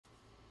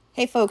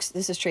Hey folks,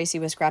 this is Tracy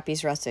with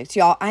Scrappy's Rustics.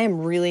 Y'all, I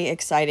am really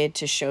excited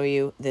to show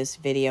you this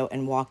video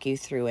and walk you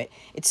through it.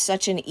 It's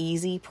such an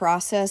easy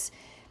process,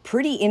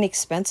 pretty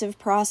inexpensive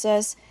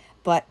process,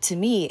 but to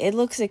me, it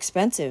looks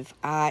expensive.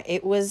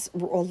 It was a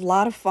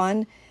lot of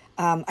fun.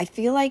 I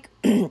feel like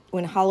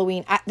when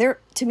Halloween,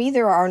 to me,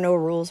 there are no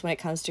rules when it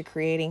comes to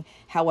creating.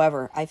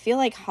 However, I feel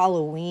like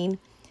Halloween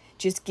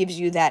just gives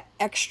you that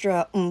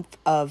extra oomph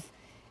of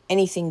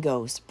anything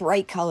goes.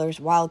 Bright colors,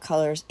 wild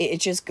colors, it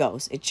just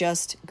goes. It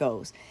just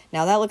goes.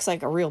 Now that looks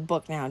like a real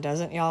book now,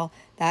 doesn't y'all?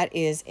 That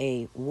is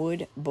a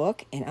wood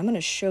book, and I'm going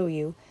to show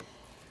you,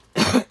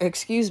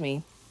 excuse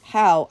me,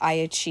 how I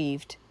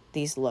achieved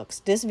these looks.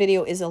 This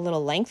video is a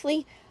little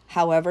lengthy.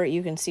 However,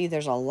 you can see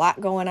there's a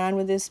lot going on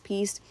with this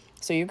piece.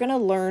 So you're going to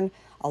learn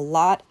a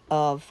lot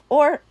of,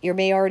 or you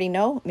may already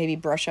know, maybe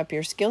brush up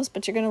your skills,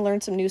 but you're going to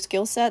learn some new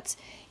skill sets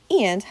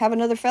and have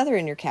another feather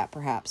in your cap,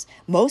 perhaps.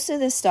 Most of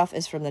this stuff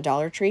is from the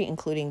Dollar Tree,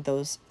 including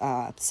those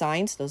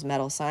signs, those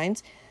metal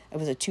signs. It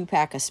was a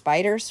 2-pack of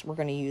spiders. We're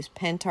going to use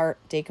Pen Tart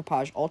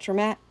Decoupage Ultra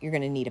Matte. You're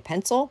going to need a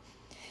pencil.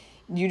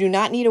 You do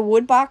not need a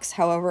wood box.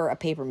 However, a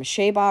paper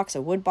mache box,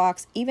 a wood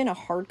box, even a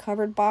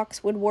hard-covered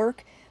box would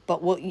work.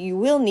 But what you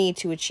will need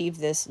to achieve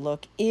this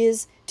look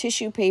is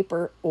tissue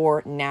paper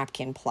or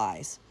napkin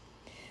plies.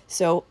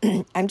 So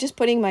I'm just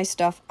putting my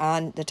stuff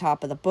on the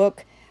top of the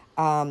book.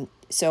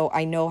 So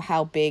I know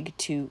how big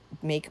to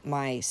make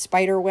my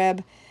spider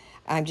web.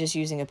 I'm just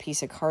using a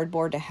piece of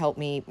cardboard to help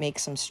me make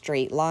some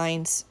straight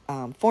lines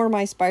for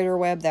my spider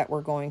web that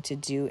we're going to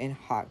do in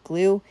hot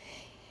glue.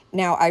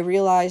 Now, I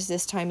realize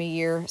this time of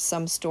year,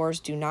 some stores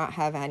do not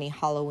have any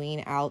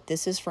Halloween out.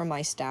 This is from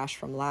my stash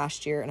from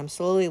last year, and I'm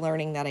slowly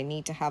learning that I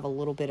need to have a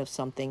little bit of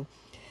something,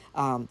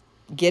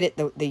 get it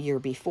the year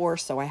before,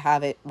 so I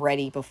have it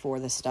ready before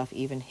the stuff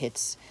even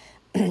hits.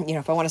 You know,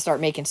 if I want to start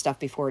making stuff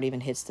before it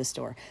even hits the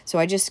store. So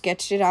I just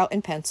sketched it out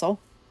in pencil.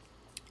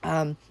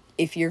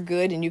 If you're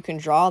good and you can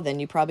draw, then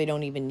you probably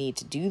don't even need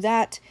to do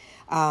that.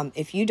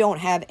 If you don't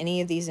have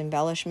any of these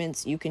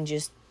embellishments, you can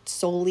just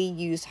solely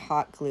use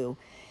hot glue.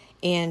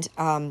 And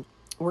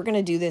we're going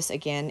to do this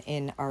again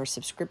in our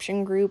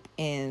subscription group.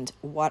 And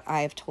what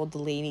I've told the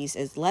ladies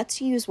is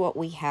let's use what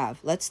we have.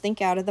 Let's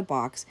think out of the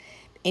box.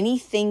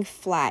 Anything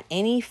flat,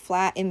 any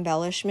flat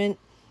embellishment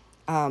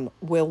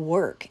will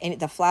work, and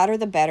the flatter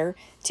the better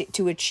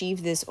to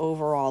achieve this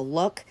overall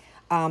look.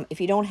 If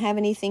you don't have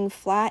anything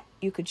flat,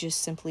 you could just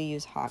simply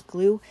use hot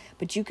glue,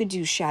 but you could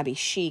do shabby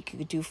chic, you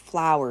could do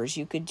flowers,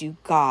 you could do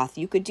goth,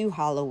 you could do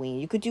Halloween,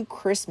 you could do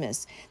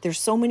Christmas. There's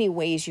so many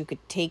ways you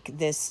could take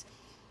this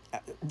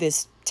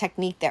this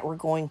technique that we're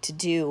going to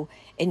do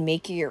and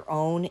make it your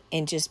own,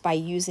 and just by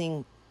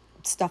using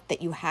stuff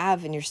that you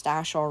have in your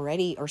stash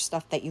already or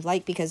stuff that you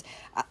like, because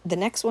the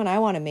next one I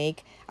want to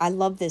make, I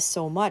love this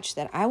so much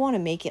that I want to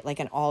make it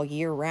like an all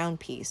year round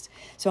piece.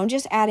 So I'm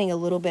just adding a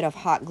little bit of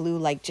hot glue,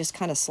 like just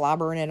kind of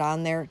slobbering it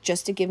on there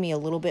just to give me a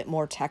little bit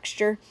more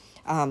texture.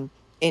 And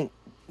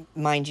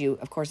mind you,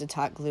 of course, it's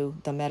hot glue.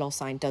 The metal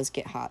sign does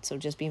get hot, so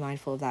just be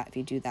mindful of that if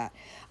you do that.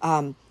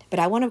 But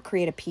I want to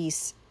create a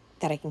piece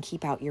that I can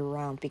keep out year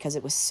round because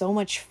it was so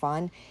much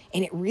fun,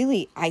 and it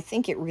really, I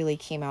think it really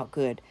came out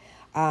good.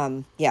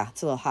 Yeah,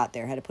 it's a little hot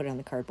there. I had to put it on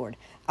the cardboard.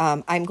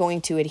 I'm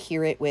going to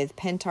adhere it with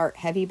Pen Tart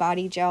Heavy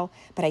Body Gel,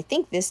 but I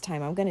think this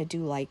time I'm going to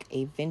do like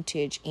a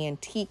vintage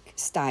antique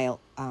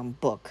style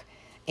book.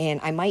 And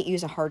I might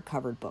use a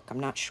hard-covered book. I'm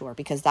not sure,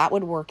 because that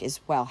would work as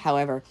well.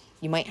 However,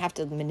 you might have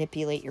to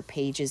manipulate your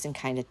pages and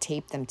kind of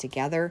tape them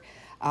together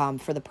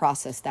for the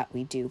process that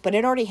we do. But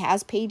it already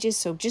has pages,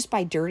 so just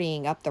by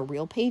dirtying up the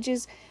real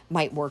pages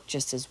might work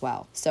just as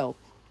well. So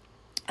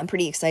I'm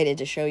pretty excited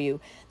to show you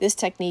this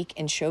technique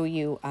and show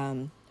you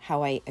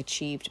how I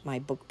achieved my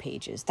book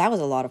pages. That was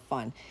a lot of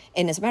fun.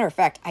 And as a matter of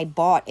fact, I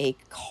bought a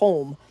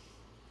comb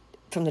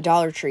from the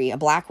Dollar Tree, a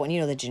black one,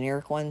 you know, the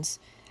generic ones.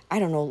 I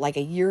don't know, like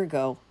a year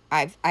ago.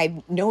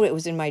 I know it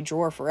was in my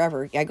drawer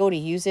forever. I go to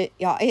use it.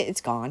 Yeah,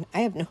 it's gone. I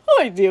have no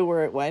idea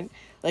where it went.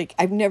 Like,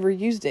 I've never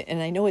used it,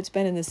 and I know it's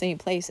been in the same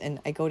place, and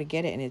I go to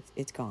get it, and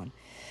it's gone.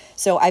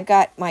 So I've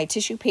got my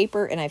tissue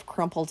paper, and I've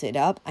crumpled it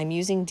up. I'm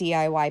using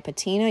DIY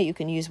patina. You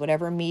can use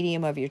whatever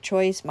medium of your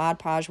choice, Mod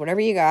Podge, whatever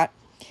you got.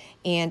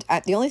 And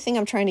the only thing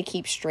I'm trying to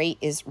keep straight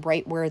is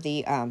right where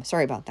the,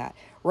 sorry about that,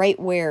 right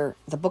where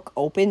the book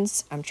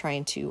opens. I'm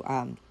trying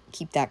to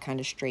keep that kind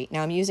of straight.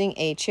 Now I'm using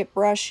a chip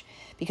brush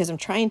because I'm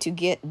trying to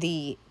get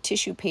the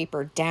tissue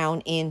paper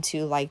down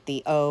into like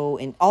the O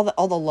and all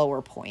the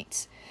lower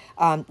points.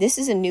 This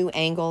is a new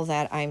angle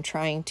that I'm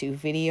trying to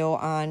video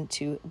on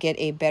to get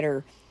a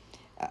better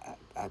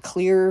a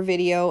clearer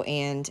video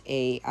and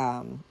a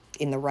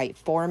in the right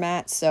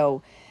format.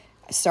 So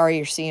sorry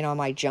you're seeing all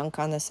my junk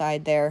on the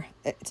side there.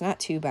 It's not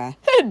too bad,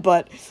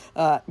 but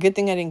good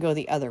thing I didn't go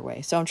the other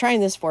way. So I'm trying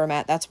this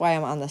format. That's why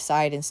I'm on the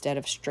side instead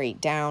of straight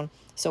down.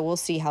 So we'll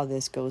see how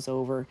this goes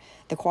over.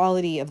 The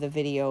quality of the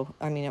video,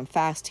 I mean, I'm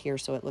fast here,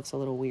 so it looks a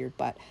little weird,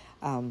 but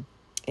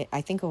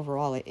I think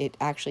overall it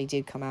actually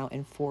did come out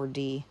in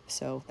 4D,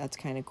 so that's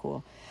kind of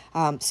cool.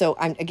 So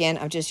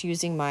I'm just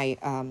using my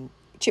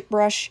chip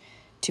brush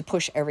to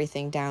push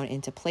everything down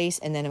into place.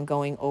 And then I'm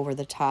going over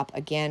the top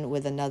again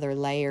with another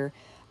layer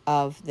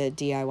of the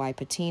DIY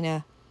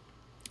patina,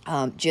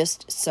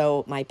 just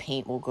so my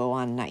paint will go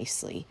on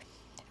nicely.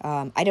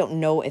 I don't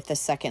know if the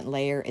second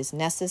layer is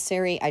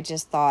necessary. I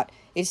just thought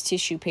it's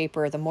tissue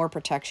paper. The more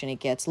protection it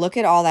gets. Look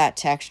at all that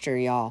texture,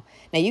 y'all.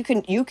 Now you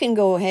can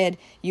go ahead.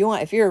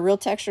 If you're a real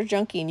texture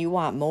junkie and you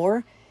want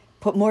more,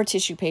 put more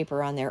tissue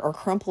paper on there or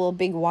crumple a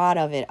big wad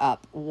of it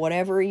up.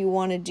 Whatever you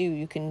want to do,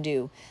 you can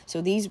do.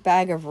 So these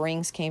bag of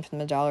rings came from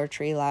the Dollar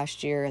Tree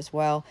last year as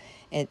well.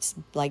 It's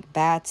like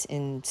bats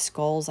and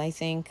skulls, I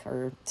think,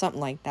 or something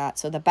like that.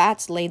 So the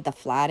bats laid the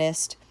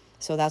flattest.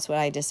 So that's what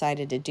I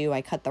decided to do.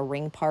 I cut the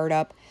ring part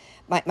up.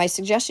 My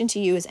suggestion to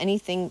you is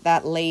anything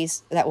that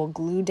will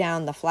glue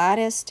down the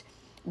flattest,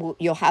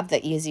 you'll have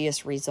the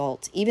easiest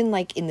results. Even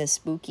like in the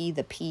spooky,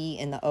 the P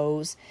and the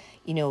O's,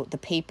 you know, the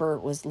paper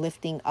was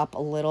lifting up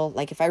a little.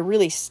 Like if I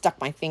really stuck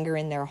my finger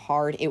in there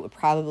hard, it would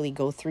probably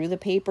go through the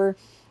paper.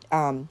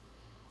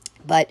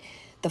 But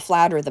the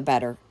flatter, the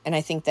better. And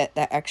I think that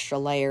that extra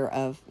layer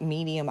of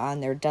medium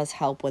on there does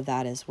help with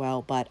that as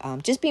well. But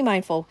just be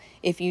mindful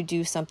if you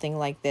do something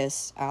like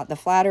this, the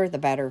flatter, the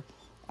better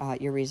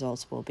your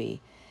results will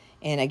be.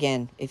 And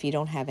again, if you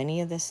don't have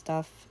any of this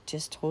stuff,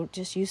 just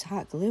use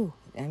hot glue.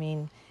 I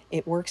mean,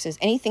 it works as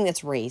anything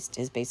that's raised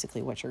is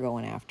basically what you're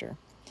going after.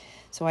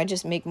 So I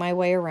just make my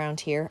way around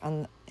here,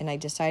 and I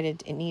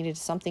decided it needed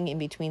something in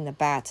between the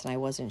bats, and I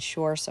wasn't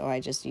sure, so I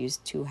just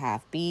used 2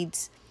 half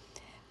beads.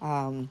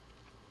 I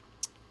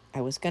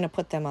was going to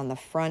put them on the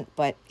front,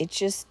 but it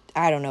just,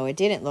 I don't know, it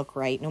didn't look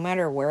right, no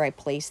matter where I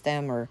placed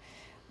them or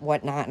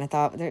whatnot. And I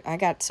thought, I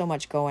got so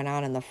much going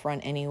on in the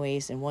front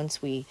anyways, and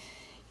once we,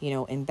 you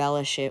know,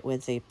 embellish it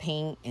with the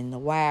paint and the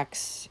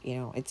wax, you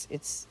know,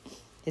 it's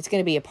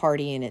going to be a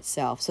party in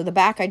itself. So the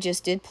back I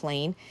just did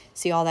plain.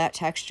 See all that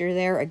texture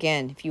there?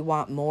 Again, if you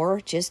want more,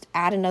 just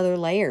add another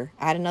layer.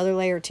 Add another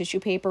layer of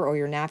tissue paper or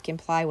your napkin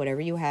ply,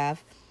 whatever you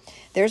have.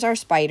 There's our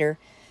spider.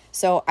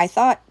 So I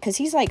thought, because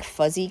he's like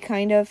fuzzy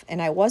kind of,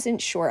 and I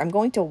wasn't sure. I'm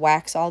going to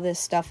wax all this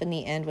stuff in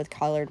the end with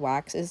colored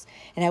waxes,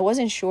 and I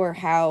wasn't sure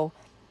how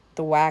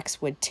the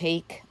wax would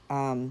take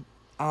on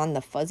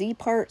the fuzzy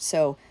part.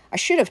 So I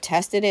should have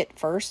tested it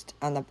first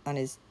on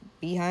his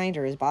behind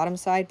or his bottom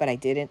side, but I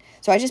didn't.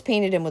 So I just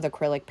painted him with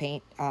acrylic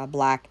paint,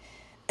 black,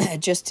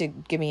 just to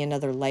give me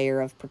another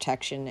layer of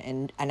protection,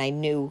 and I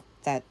knew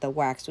that the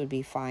wax would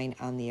be fine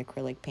on the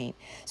acrylic paint.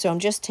 So I'm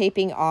just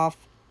taping off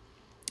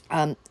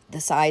the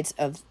sides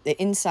of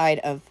the inside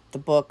of the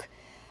book,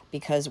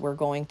 because we're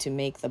going to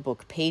make the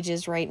book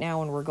pages right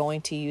now, and we're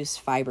going to use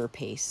fiber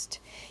paste.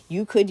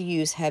 You could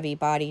use heavy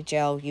body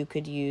gel, you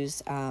could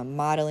use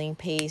modeling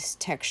paste,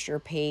 texture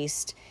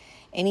paste,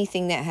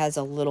 anything that has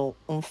a little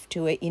oomph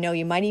to it. You know,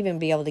 you might even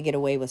be able to get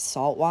away with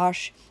salt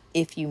wash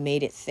if you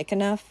made it thick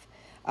enough.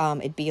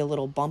 It'd be a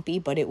little bumpy,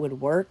 but it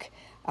would work.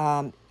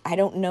 I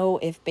don't know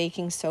if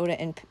baking soda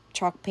and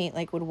chalk paint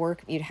like would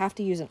work. You'd have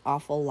to use an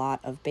awful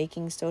lot of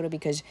baking soda,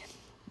 because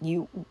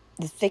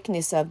the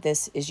thickness of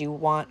this is you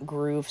want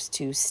grooves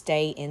to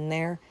stay in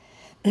there.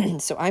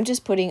 So I'm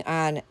just putting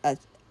on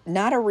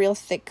not a real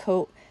thick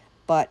coat,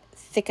 but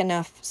thick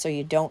enough so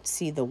you don't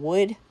see the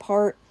wood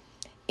part,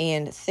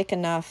 and thick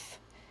enough,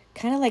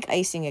 kind of like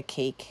icing a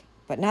cake,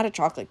 but not a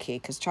chocolate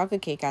cake, because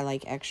chocolate cake I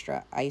like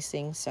extra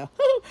icing. So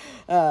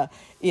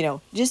you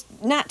know,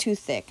 just not too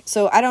thick.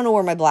 So I don't know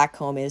where my black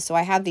comb is, so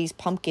I have these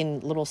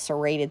pumpkin little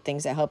serrated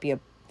things that help you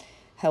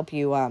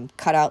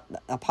cut out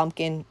a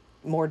pumpkin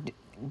more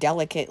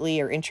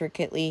delicately or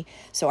intricately.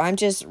 So I'm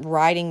just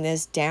riding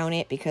this down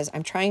it, because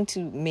I'm trying to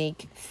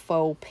make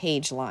faux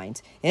page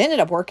lines. It ended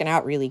up working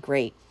out really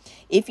great.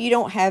 If you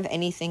don't have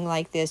anything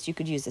like this, you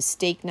could use a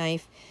steak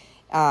knife.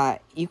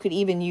 You could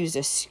even use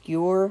a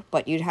skewer,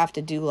 but you'd have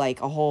to do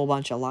like a whole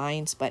bunch of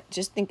lines. But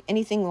just think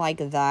anything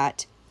like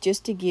that,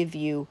 just to give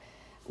you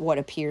what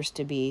appears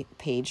to be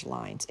page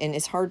lines. And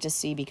it's hard to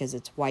see because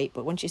it's white,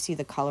 but once you see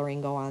the coloring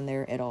go on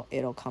there,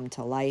 it'll come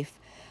to life.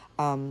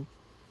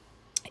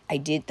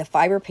 The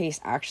fiber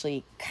paste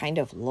actually kind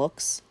of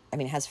looks, I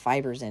mean, it has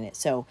fibers in it,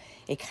 so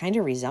it kind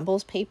of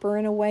resembles paper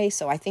in a way.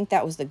 So I think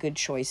that was the good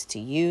choice to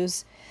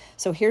use.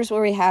 So here's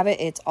where we have it.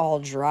 It's all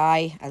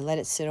dry. I let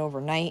it sit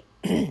overnight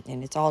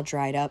and it's all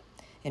dried up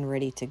and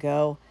ready to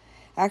go.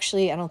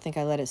 Actually, I don't think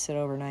I let it sit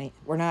overnight.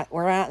 We're not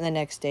in the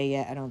next day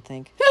yet, I don't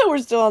think. We're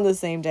still on the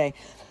same day.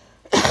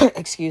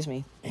 Excuse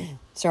me.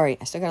 Sorry,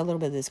 I still got a little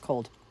bit of this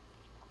cold.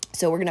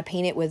 So we're going to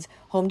paint it with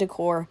Home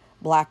Decor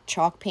black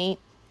chalk paint.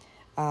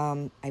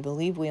 I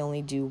believe we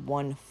only do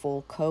 1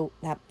 full coat.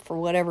 That, for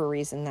whatever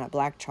reason, that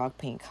black chalk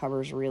paint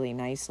covers really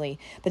nicely.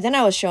 But then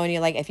I was showing you,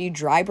 like, if you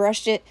dry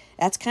brushed it,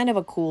 that's kind of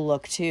a cool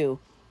look too.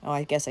 Oh,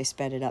 I guess I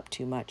sped it up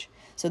too much.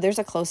 So there's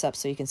a close-up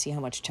so you can see how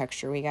much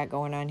texture we got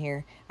going on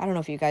here. I don't know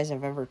if you guys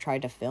have ever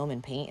tried to film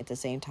and paint at the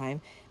same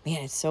time.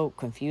 Man, it's so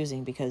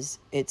confusing because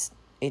it's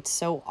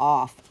so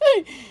off.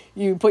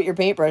 You put your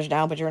paintbrush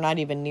down, but you're not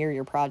even near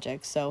your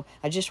project. So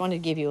I just wanted to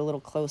give you a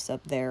little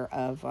close-up there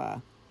of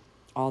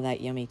all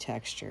that yummy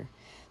texture.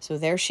 So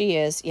there she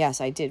is. Yes,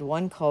 I did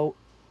 1 coat,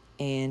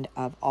 and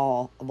of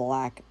all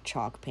black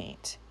chalk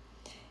paint.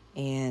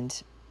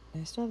 And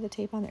I still have the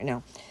tape on there?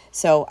 No.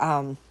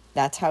 So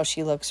that's how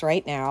she looks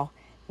right now.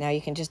 Now you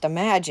can just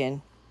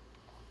imagine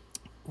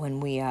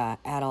when we add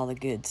all the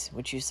goods,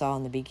 which you saw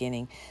in the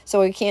beginning. So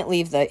we can't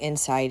leave the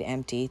inside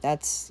empty.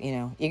 That's, you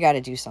know, you got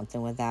to do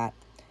something with that.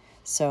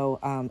 So,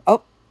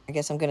 oh, I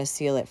guess I'm going to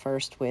seal it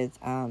first with,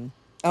 oh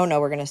no,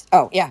 we're going to,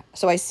 oh yeah.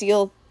 So I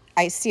seal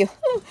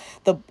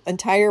the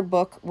entire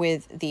book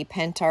with the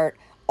Pentart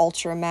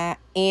Ultra Matte,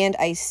 and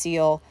I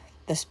seal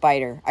the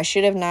spider. I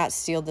should have not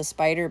sealed the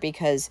spider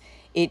because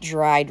it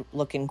dried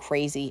looking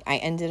crazy. I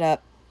ended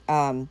up,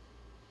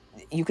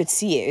 you could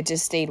see it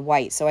just stayed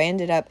white. So I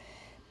ended up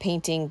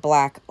painting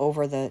black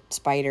over the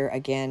spider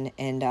again,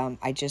 and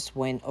I just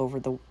went over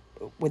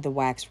with the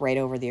wax right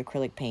over the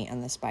acrylic paint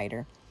on the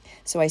spider.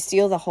 So I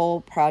seal the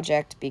whole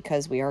project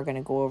because we are going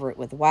to go over it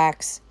with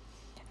wax.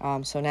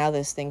 So now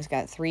this thing's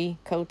got 3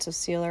 coats of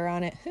sealer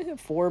on it.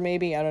 4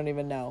 maybe, I don't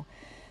even know.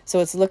 So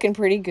it's looking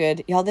pretty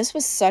good. Y'all, this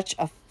was such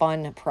a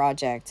fun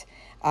project.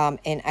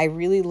 And I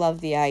really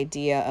love the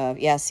idea of,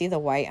 yeah, see the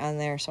white on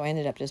there? So I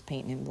ended up just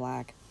painting in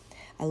black.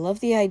 I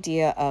love the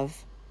idea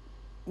of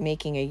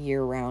making a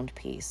year-round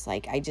piece.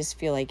 Like, I just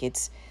feel like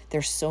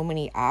there's so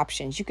many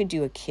options. You could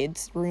do a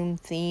kids room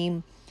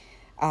theme.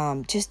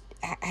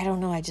 I don't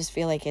know, I just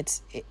feel like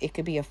it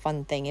could be a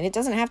fun thing. And it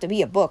doesn't have to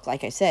be a book,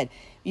 like I said.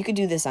 You could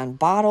do this on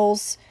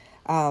bottles.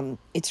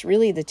 It's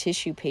really the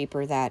tissue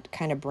paper that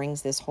kind of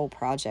brings this whole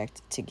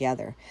project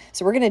together.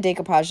 So we're going to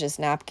decoupage this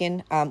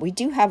napkin. We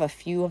do have a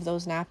few of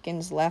those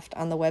napkins left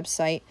on the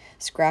website,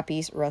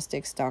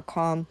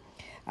 scrappyrustics.com.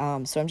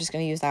 So I'm just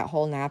going to use that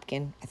whole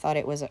napkin. I thought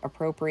it was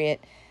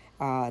appropriate.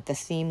 The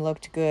theme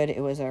looked good.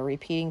 It was a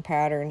repeating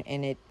pattern,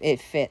 and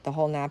it fit. The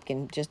whole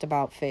napkin just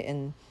about fit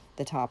in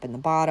the top and the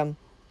bottom.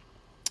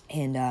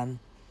 And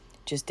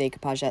just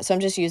decoupage that. So I'm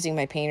just using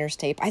my painter's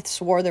tape. I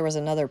swore there was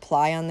another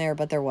ply on there,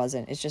 but there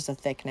wasn't. It's just a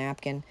thick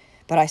napkin,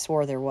 but I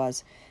swore there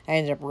was. I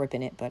ended up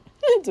ripping it, but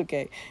it's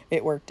okay.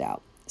 It worked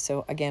out.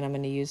 So again, I'm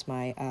going to use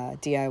my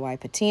DIY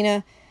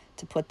patina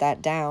to put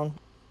that down,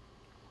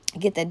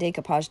 get that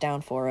decoupage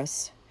down for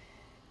us,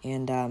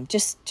 and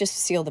just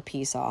seal the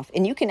piece off.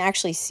 And you can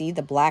actually see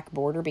the black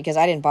border because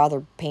I didn't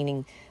bother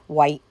painting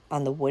white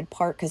on the wood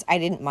part because I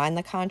didn't mind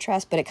the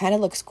contrast, but it kind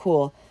of looks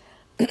cool.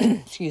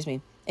 Excuse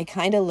me. It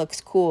kind of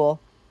looks cool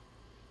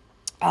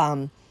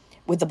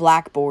with the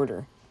black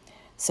border.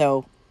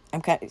 So you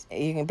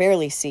can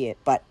barely see it,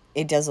 but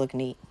it does look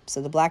neat.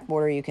 So the black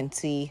border you can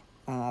see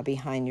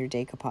behind your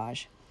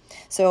decoupage.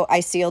 So I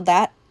sealed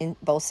that in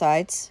both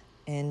sides,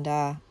 and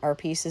our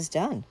piece is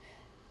done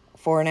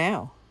for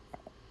now.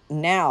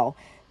 Now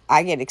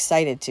I get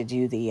excited to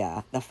do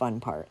the fun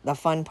part. The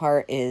fun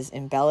part is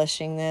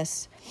embellishing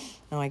this.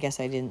 Oh, I guess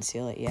I didn't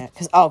seal it yet.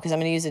 Because I'm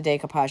going to use a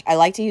decoupage. I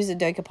like to use the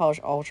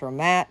decoupage ultra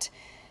matte.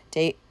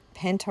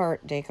 Pentart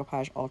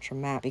decoupage ultra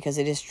matte, because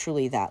it is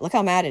truly that. Look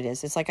how matte it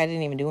is. It's like I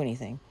didn't even do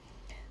anything.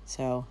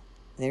 So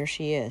there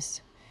she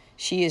is.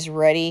 She is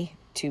ready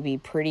to be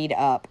prettied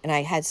up, and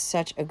I had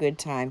such a good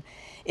time.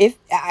 If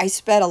I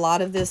sped a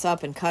lot of this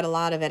up and cut a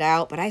lot of it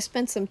out, but I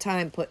spent some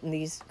time putting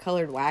these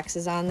colored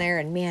waxes on there,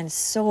 and man,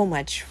 so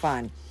much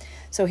fun.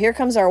 So here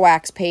comes our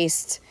wax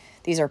paste.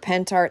 These are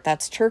Pentart.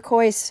 That's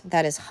turquoise.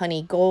 That is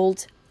honey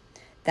gold.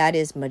 That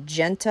is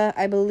magenta,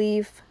 I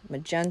believe.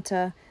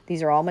 Magenta.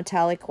 These are all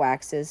metallic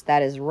waxes.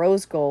 That is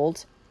rose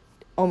gold.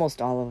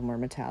 Almost all of them are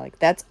metallic.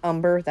 That's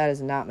umber. That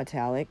is not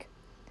metallic.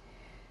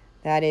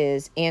 That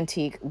is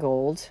antique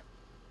gold.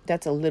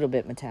 That's a little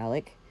bit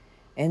metallic.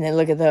 And then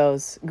look at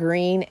those.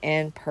 Green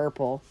and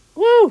purple.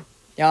 Woo!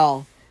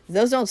 Y'all, if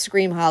those don't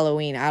scream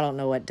Halloween, I don't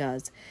know what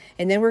does.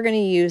 And then we're going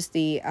to use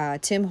the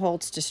Tim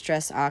Holtz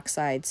Distress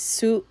Oxide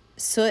Soot,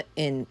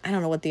 and I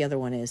don't know what the other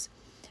one is.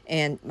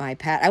 And my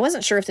pat. I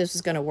wasn't sure if this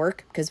was going to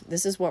work, because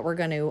this is what we're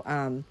going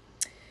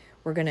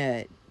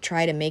to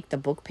try to make the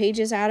book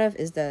pages out of,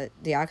 is the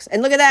oxide.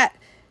 And look at that.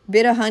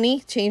 Bit of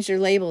honey. Changed their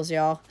labels,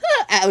 y'all.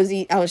 I was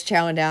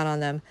chowing down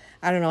on them.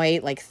 I don't know, I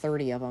ate like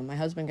 30 of them. My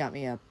husband got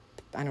me a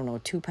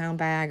 2-pound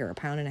bag or a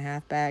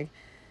 1.5-pound bag.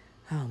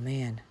 Oh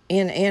man.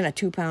 And a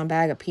 2-pound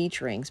bag of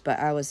peach rings. But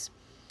I was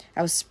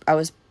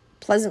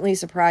pleasantly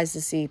surprised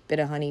to see Bit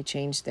of Honey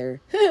change their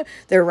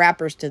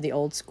wrappers to the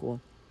old school.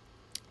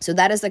 So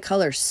that is the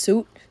color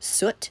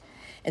Soot.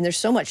 And there's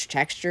so much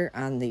texture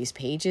on these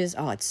pages.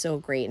 Oh, it's so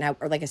great. And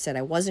like I said,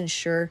 I wasn't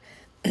sure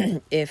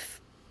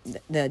if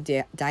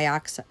the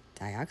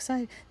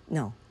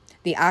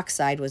the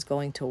oxide was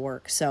going to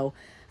work. So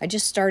I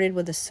just started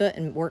with the soot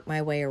and worked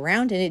my way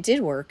around, and it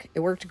did work. It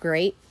worked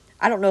great.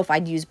 I don't know if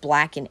I'd use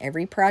black in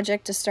every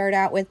project to start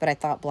out with, but I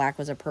thought black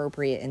was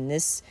appropriate in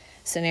this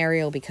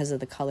scenario because of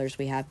the colors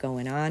we have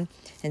going on.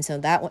 And so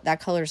that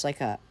color's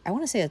like I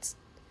want to say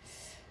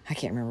I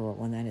can't remember what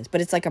one that is,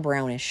 but it's like a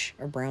brownish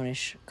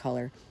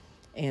color.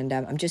 And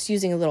I'm just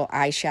using a little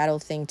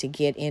eyeshadow thing to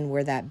get in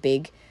where that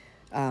big,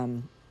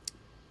 what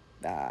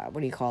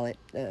do you call it?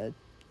 The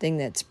thing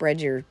that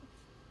spreads your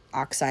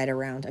oxide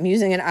around. I'm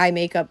using an eye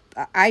makeup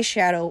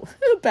eyeshadow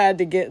pad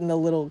to get in the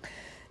little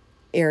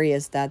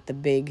areas that the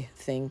big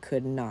thing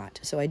could not.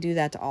 So I do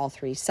that to all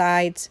 3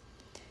 sides.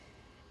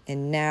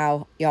 And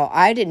now, y'all,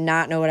 I did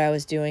not know what I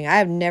was doing. I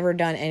have never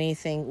done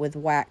anything with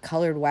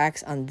colored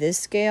wax on this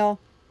scale.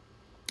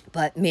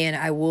 But man,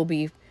 I will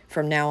be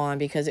from now on,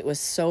 because it was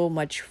so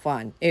much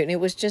fun. It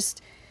was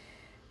just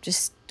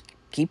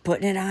keep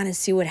putting it on and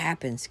see what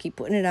happens. Keep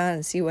putting it on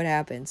and see what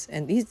happens.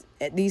 And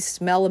these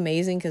smell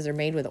amazing because they're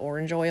made with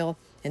orange oil.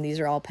 And these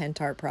are all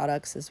Pentart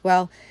products as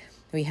well.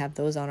 We have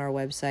those on our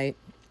website.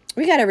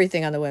 We got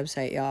everything on the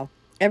website, y'all.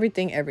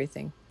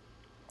 Everything.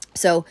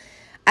 So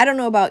I don't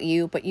know about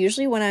you, but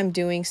usually when I'm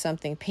doing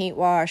something, paint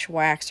wash,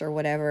 wax, or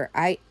whatever,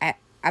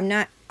 I'm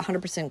not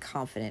 100%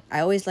 confident. I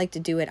always like to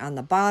do it on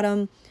the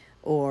bottom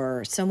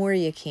or somewhere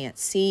you can't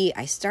see.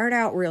 I start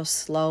out real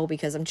slow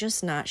because I'm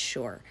just not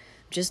sure.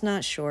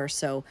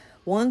 So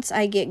once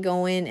I get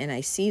going and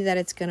I see that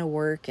it's going to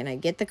work and I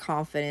get the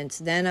confidence,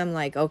 then I'm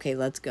like, okay,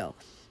 let's go.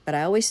 But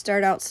I always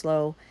start out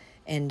slow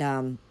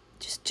and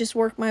just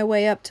work my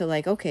way up to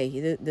like,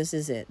 okay, this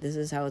is it. This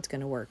is how it's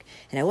going to work.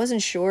 And I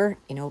wasn't sure,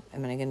 you know,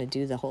 am I going to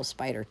do the whole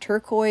spider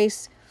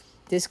turquoise?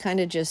 This kind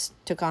of just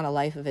took on a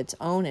life of its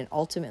own. And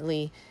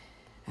ultimately,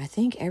 I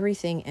think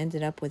everything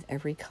ended up with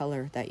every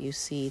color that you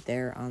see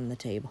there on the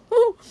table.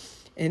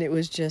 And it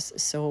was just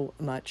so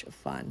much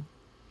fun.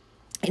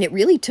 And it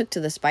really took to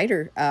the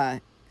spider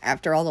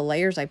after all the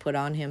layers I put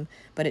on him,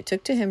 but it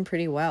took to him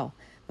pretty well.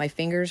 My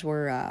fingers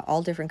were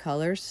all different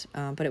colors,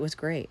 but it was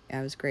great. I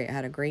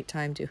had a great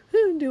time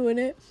doing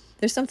it.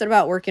 There's something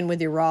about working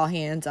with your raw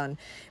hands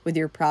with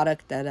your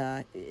product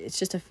that it's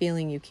just a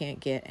feeling you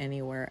can't get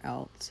anywhere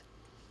else.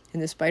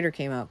 And the spider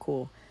came out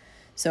cool.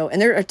 So,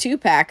 and there are a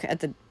 2-pack at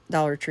the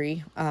Dollar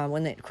Tree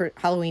when the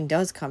Halloween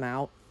does come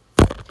out.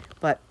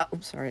 But, oh,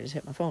 sorry, I just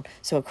hit my phone.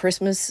 So a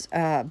Christmas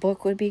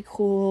book would be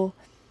cool.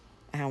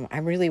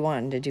 I'm really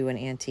wanting to do an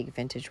antique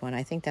vintage one.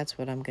 I think that's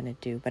what I'm going to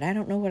do. But I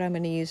don't know what I'm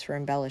going to use for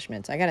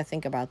embellishments. I got to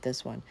think about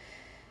this one.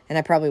 And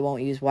I probably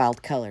won't use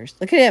wild colors.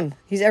 Look at him.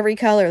 He's every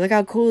color. Look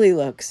how cool he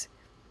looks.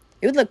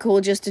 It would look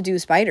cool just to do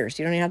spiders.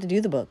 You don't even have to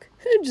do the book.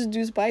 Just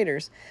do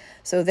spiders.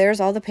 So there's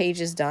all the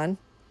pages done.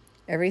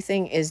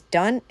 Everything is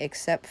done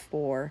except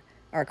for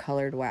our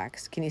colored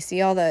wax. Can you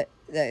see all the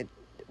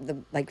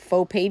like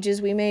faux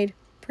pages we made?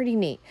 Pretty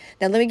neat.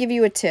 Now let me give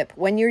you a tip.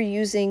 When you're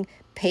using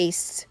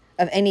pastes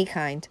of any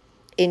kind,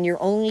 and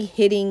you're only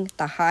hitting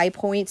the high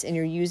points and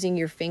you're using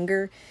your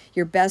finger,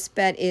 your best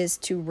bet is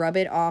to rub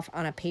it off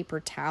on a paper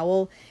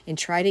towel and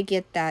try to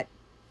get that,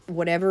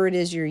 whatever it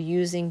is you're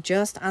using,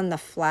 just on the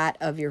flat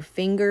of your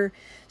finger.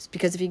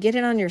 Because if you get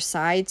it on your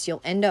sides,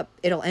 it'll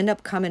end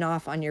up coming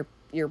off on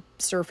your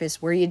surface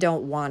where you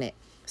don't want it.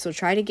 So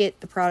try to get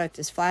the product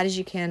as flat as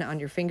you can on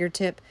your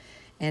fingertip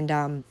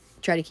and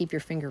try to keep your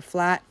finger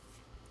flat.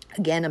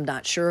 Again, I'm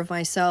not sure of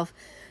myself,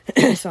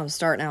 so I'm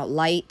starting out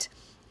light.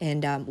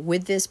 And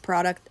with this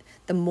product,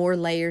 the more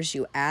layers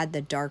you add,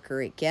 the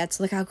darker it gets.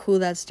 Look how cool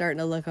that's starting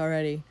to look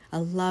already. I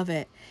love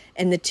it.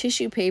 And the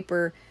tissue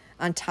paper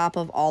on top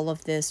of all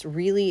of this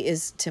really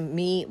is, to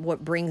me,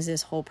 what brings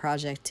this whole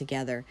project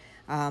together.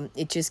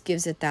 It just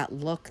gives it that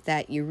look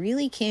that you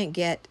really can't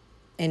get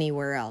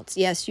anywhere else.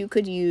 Yes, you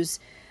could use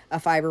a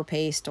fiber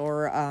paste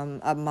or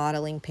a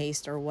modeling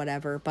paste or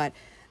whatever, but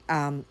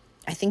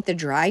I think the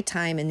dry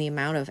time and the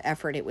amount of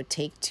effort it would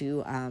take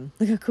to,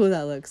 look how cool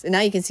that looks. And now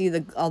you can see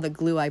all the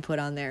glue I put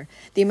on there.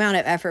 The amount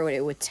of effort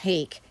it would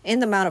take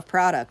and the amount of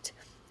product,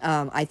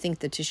 I think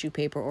the tissue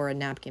paper or a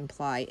napkin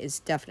ply is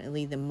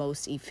definitely the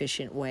most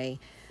efficient way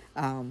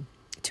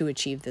to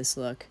achieve this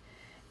look.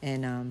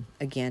 And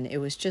again, it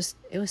was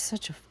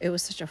such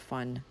a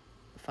fun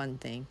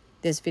thing.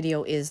 This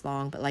video is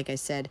long, but like I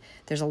said,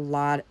 there's a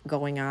lot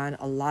going on,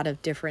 a lot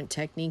of different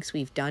techniques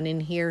we've done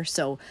in here.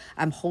 So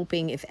I'm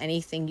hoping, if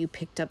anything, you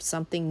picked up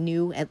something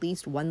new, at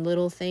least one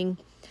little thing.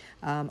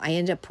 I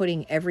ended up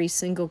putting every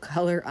single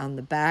color on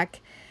the back.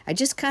 I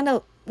just kind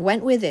of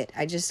went with it.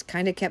 I just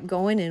kind of kept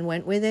going and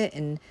went with it.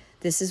 And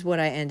this is what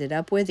I ended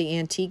up with. The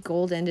antique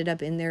gold ended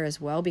up in there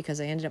as well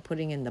because I ended up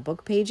putting in the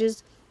book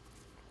pages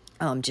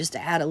just to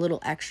add a little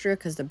extra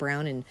because the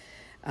brown and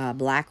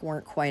black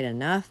weren't quite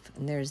enough.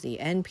 And there's the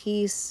end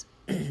piece.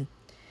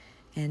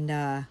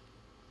 And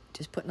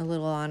just putting a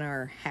little on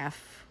our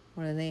half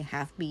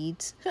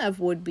beads, half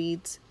wood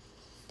beads.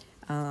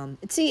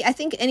 See, I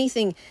think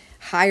anything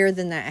higher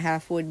than that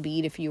half wood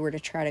bead, if you were to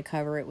try to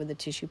cover it with a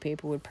tissue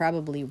paper, would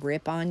probably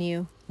rip on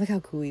you. Look how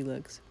cool he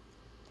looks.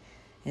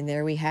 And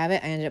there we have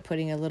it. I ended up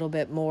putting a little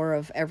bit more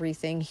of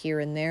everything here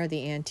and there,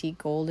 the antique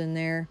gold in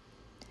there.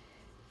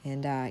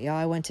 And y'all,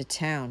 I went to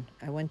town.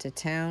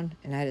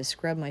 And I had to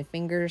scrub my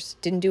fingers.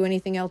 Didn't do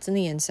anything else in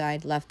the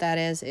inside. Left that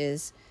as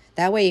is.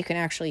 That way you can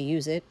actually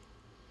use it.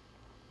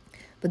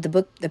 But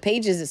the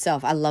pages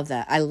itself, I love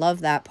that. I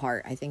love that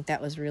part. I think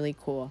that was really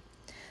cool.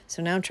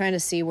 So now I'm trying to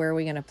see where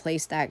we're going to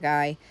place that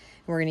guy.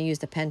 We're going to use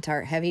the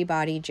Pentart Heavy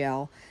Body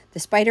Gel. The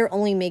spider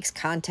only makes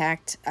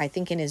contact, I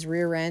think, in his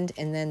rear end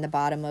and then the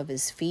bottom of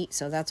his feet.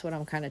 So that's what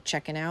I'm kind of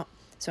checking out.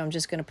 So I'm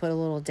just going to put a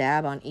little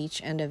dab on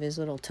each end of his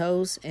little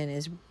toes and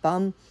his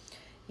bum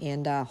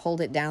and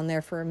hold it down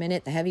there for a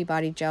minute. The Heavy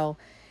Body Gel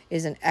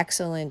is an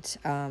excellent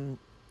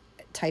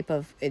type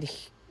of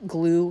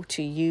glue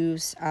to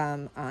use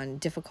on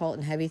difficult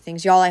and heavy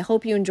things. Y'all, I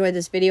hope you enjoyed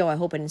this video. I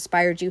hope it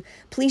inspired you.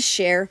 Please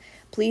share.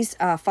 Please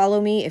follow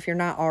me if you're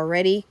not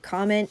already.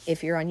 Comment.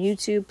 If you're on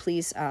YouTube,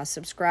 please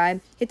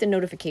subscribe. Hit the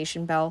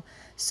notification bell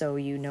so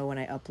you know when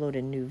I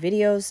upload new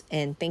videos.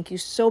 And thank you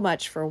so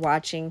much for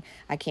watching.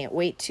 I can't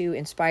wait to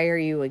inspire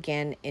you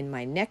again in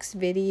my next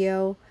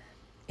video.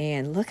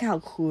 And look how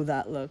cool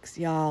that looks,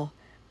 y'all.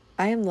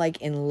 I am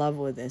like in love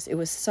with this. It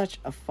was such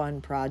a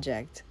fun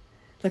project.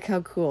 Look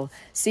how cool.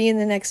 See you in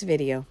the next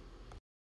video.